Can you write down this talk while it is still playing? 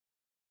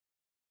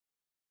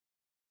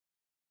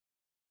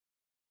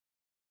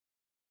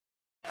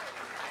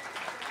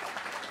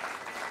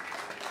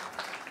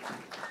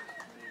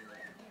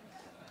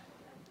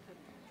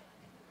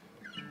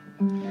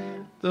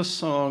This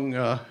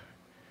song,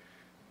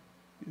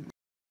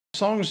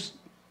 songs,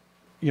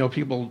 you know,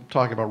 people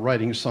talk about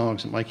writing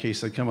songs. In my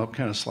case, they come up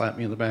kind of slap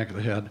me in the back of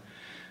the head.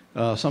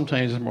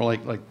 Sometimes it's more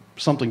like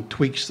something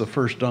tweaks the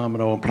first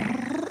domino,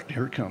 and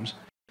here it comes.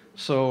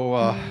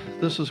 So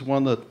this is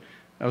one that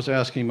I was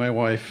asking my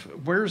wife,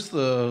 where's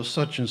the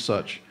such and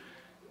such?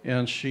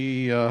 And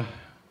she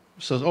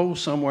says, oh,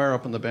 somewhere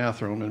up in the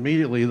bathroom. And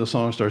immediately the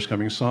song starts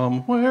coming,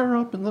 somewhere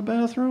up in the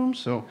bathroom.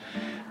 So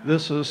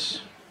this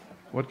is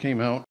what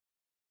came out.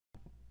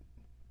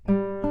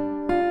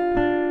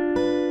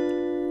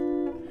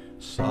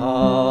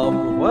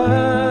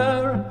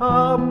 Somewhere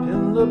up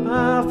in the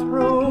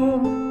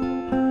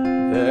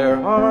bathroom, there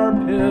are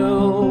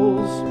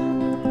pills,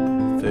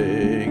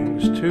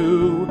 things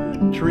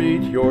to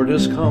treat your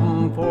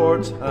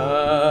discomforts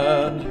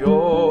and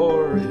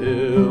your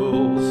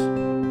ills.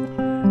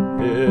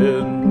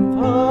 In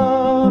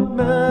the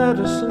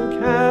medicine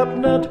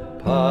cabinet,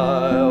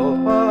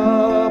 piled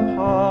up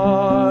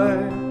high,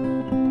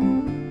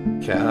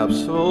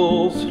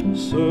 capsules,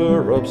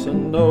 syrups,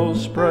 and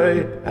nose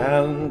spray,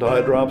 and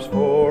eye drops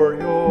for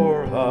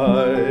your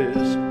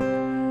eyes.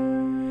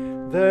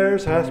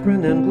 There's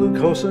aspirin and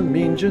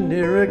glucosamine,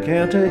 generic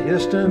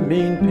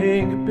antihistamine,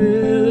 pink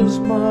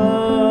bismuth.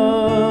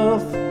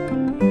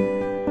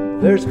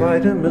 There's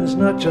vitamins,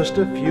 not just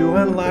a few,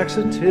 and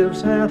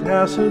laxatives,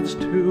 antacids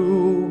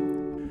too.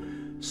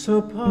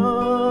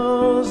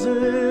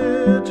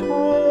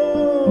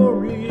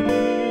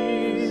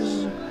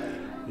 Suppositories.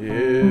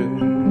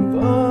 In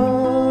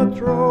the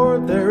drawer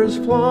there is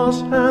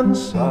floss and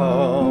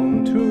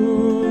some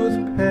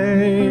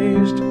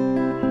toothpaste,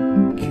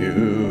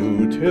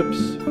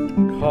 Q-tips,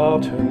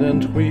 cotton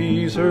and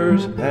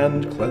tweezers,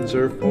 and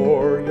cleanser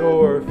for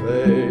your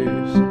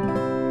face.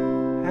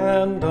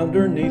 And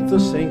underneath the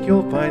sink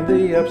you'll find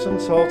the Epsom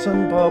salts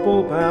and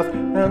bubble bath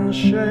and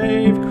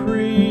shave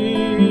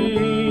cream.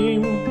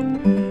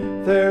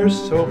 There's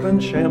soap and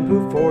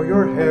shampoo for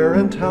your hair,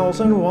 and towels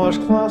and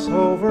washcloths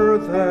over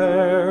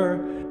there,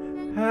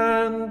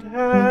 and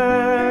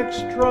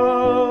extra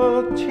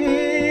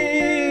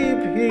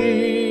TP.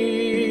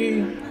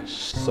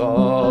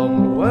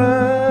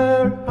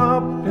 Somewhere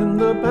up in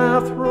the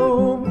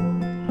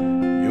bathroom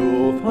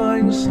you'll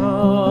find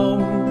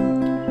some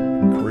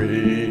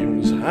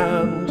creams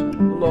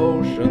and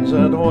lotions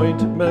and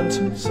ointments,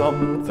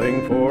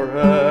 something for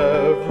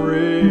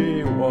everyone.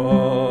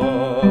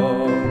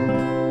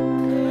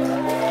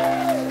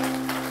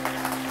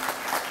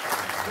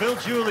 Phil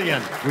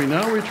Julian. We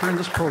now return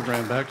this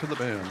program back to the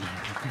band.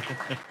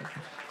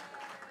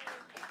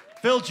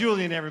 Phil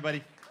Julian,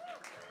 everybody.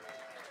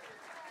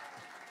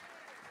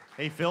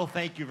 Hey, Phil,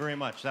 thank you very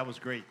much. That was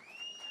great.